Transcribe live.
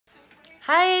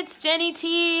Hi, it's Jenny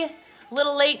T. A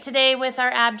little late today with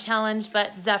our ab challenge,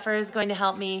 but Zephyr is going to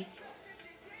help me.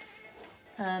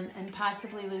 And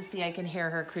possibly Lucy, I can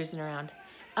hear her cruising around.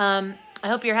 I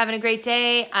hope you're having a great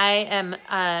day.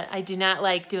 I do not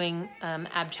like doing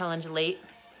ab challenge late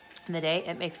in the day.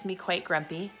 It makes me quite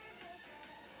grumpy.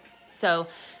 So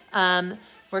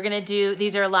we're gonna do,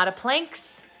 these are a lot of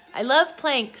planks. I love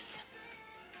planks.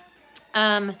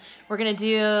 We're gonna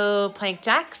do plank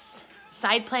jacks,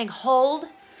 side plank hold.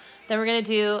 Then we're gonna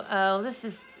do,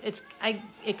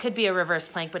 it could be a reverse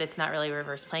plank, but it's not really a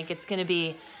reverse plank. It's gonna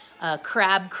be a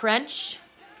crab crunch.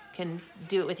 You can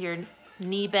do it with your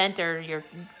knee bent or your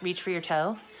reach for your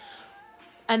toe.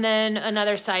 And then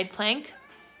another side plank.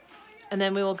 And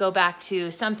then we will go back to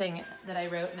something that I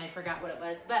wrote and I forgot what it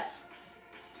was, but,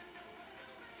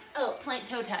 oh, plank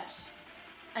toe touch.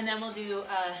 And then we'll do,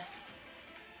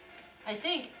 I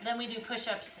think then we do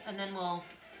push-ups and then we'll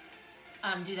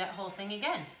do that whole thing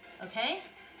again, okay?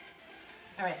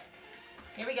 All right,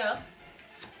 here we go.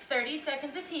 30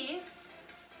 seconds apiece.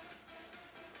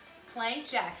 Plank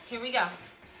jacks, here we go.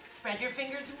 Spread your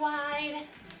fingers wide.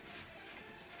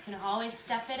 You can always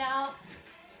step it out.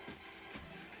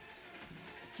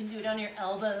 You can do it on your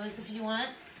elbows if you want.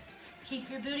 Keep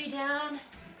your booty down.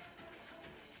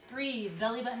 Breathe,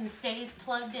 belly button stays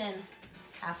plugged in.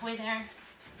 Halfway there.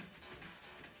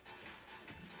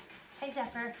 Hi,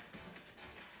 Zephyr.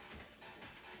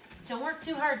 Don't work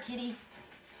too hard, kitty.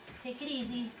 Take it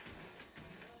easy.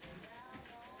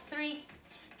 3,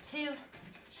 2,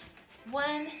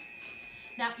 1.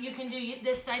 Now you can do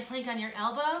this side plank on your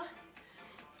elbow.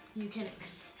 You can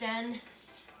extend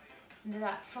into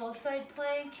that full side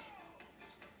plank.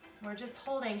 We're just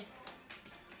holding.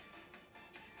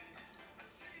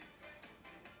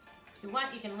 If you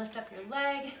want, you can lift up your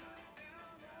leg.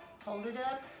 Hold it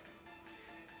up.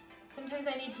 Sometimes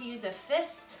I need to use a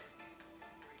fist.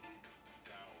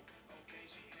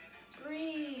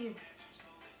 Breathe.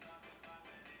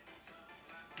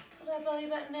 Pull that belly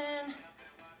button in.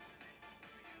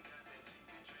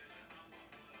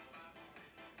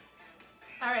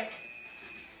 All right,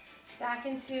 back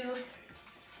into,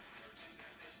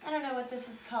 I don't know what this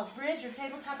is called, bridge or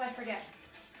tabletop, I forget.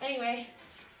 Anyway,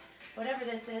 whatever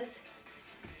this is,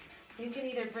 you can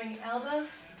either bring elbow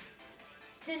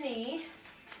to knee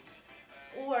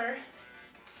or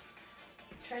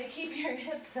try to keep your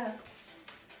hips up.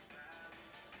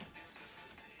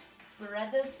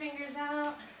 Spread those fingers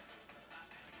out.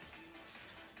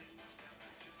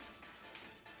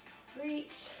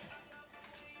 Reach,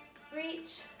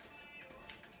 reach.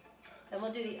 Then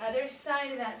we'll do the other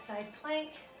side of that side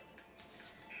plank.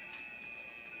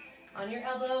 On your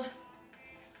elbow,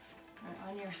 or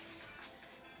on your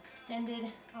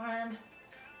extended arm.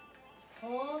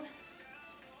 Hold.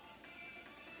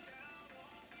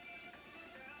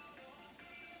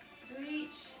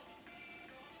 Reach.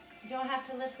 You don't have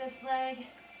to lift this leg. You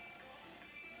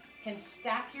can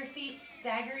stack your feet,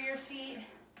 stagger your feet.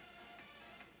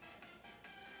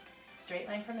 Straight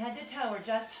line from head to toe, we're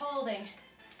just holding.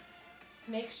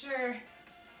 Make sure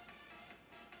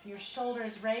your shoulder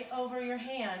is right over your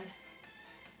hand.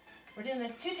 We're doing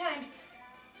this 2 times.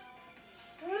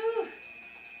 Woo!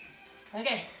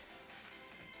 Okay,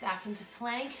 back into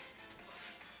plank.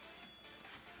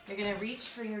 You're gonna reach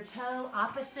for your toe,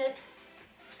 opposite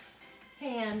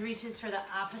hand reaches for the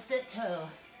opposite toe.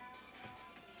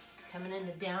 Coming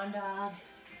into down dog,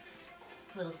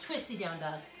 little twisty down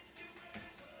dog.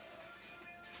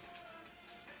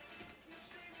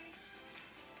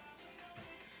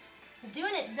 We're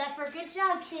doing it, Zephyr. Good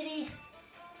job, kitty.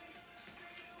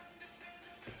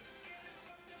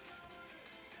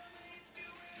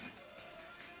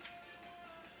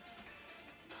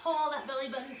 Pull that belly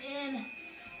button in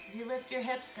as you lift your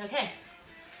hips. Okay.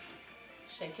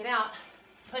 Shake it out.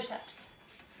 Push-ups.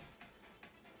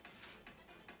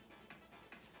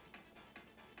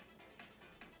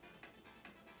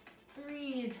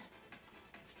 Breathe.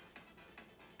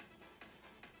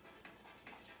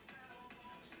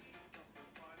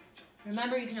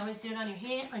 Remember, you can always do it on your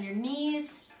hand, on your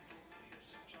knees.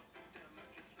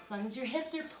 As long as your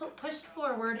hips are pushed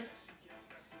forward.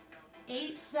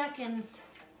 8 seconds.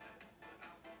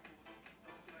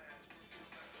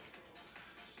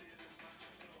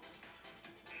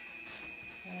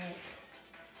 All right.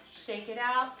 Shake it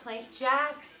out, plank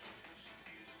jacks.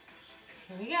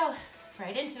 Here we go,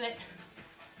 right into it.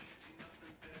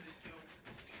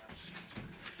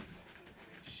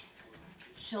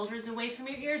 Shoulders away from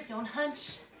your ears, don't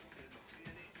hunch.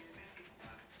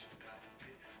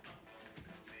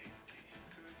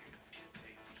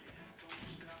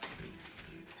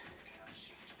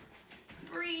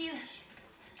 Breathe.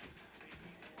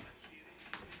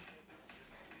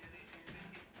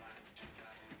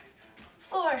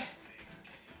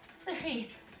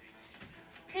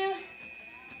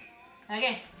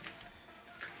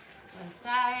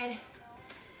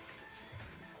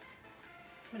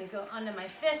 I'm gonna go onto my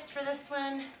fist for this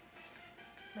one.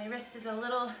 My wrist is a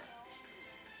little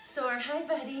sore. Hi,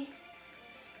 buddy.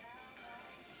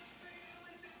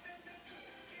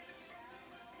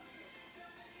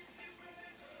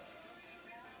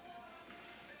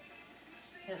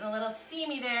 Getting a little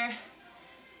steamy there.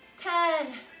 10.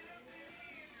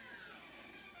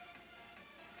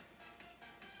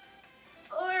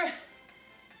 4.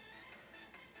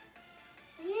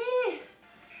 Yee.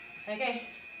 Okay.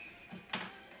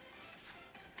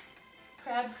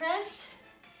 Crab crunch.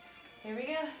 Here we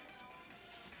go.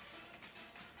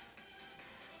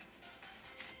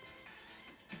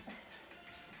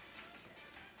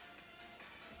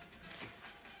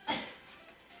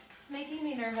 It's making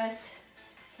me nervous.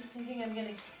 I'm thinking I'm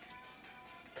gonna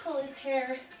pull his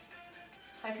hair.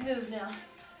 I've moved now.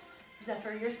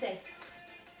 Zephyr, you're safe.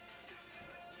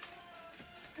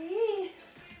 Eee.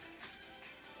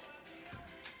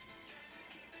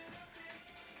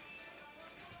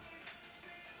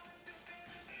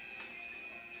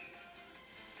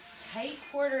 Tight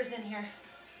quarters in here.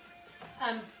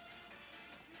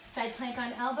 Side plank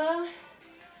on elbow.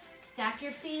 Stack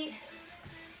your feet.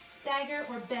 Stagger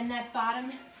or bend that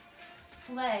bottom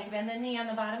leg. Bend the knee on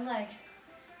the bottom leg.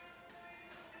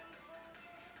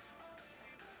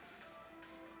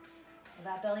 Pull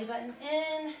that belly button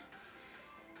in.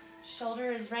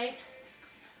 Shoulder is right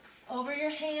over your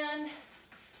hand.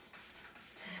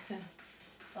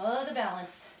 Follow the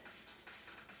balance.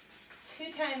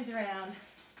 2 times around.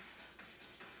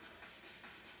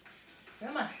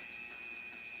 Come on.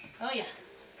 Oh yeah.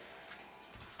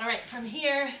 All right, from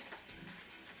here,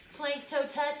 plank toe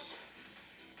touch.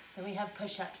 Then we have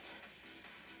push-ups.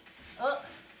 Oh.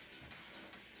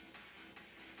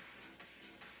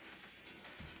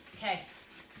 Okay,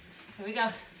 here we go.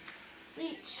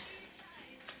 Reach.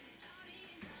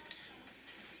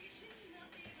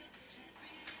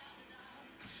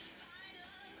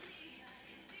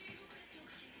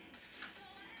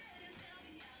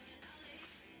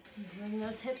 Bring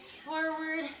those hips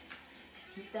forward.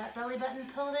 Keep that belly button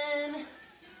pulled in.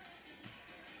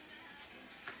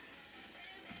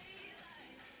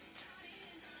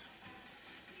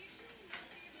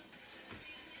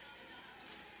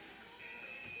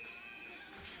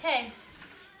 Okay,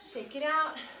 shake it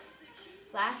out.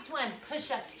 Last one,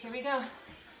 push-ups, here we go.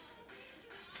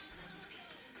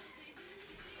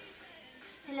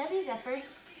 I love you, Zephyr.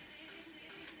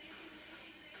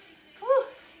 Woo.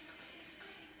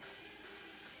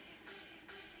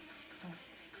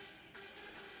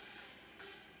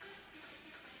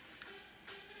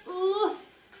 Ooh.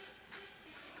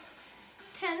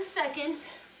 10 seconds.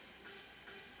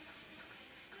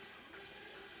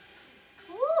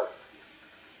 Woo.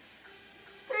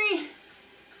 3,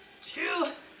 2,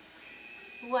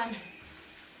 1.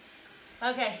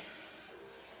 Okay.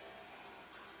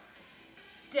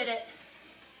 Did it.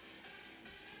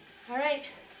 All right.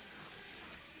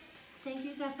 Thank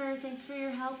you, Zephyr. Thanks for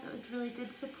your help. It was really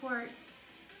good support.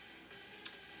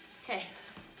 Okay.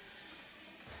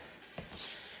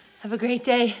 Have a great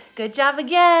day. Good job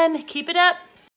again. Keep it up.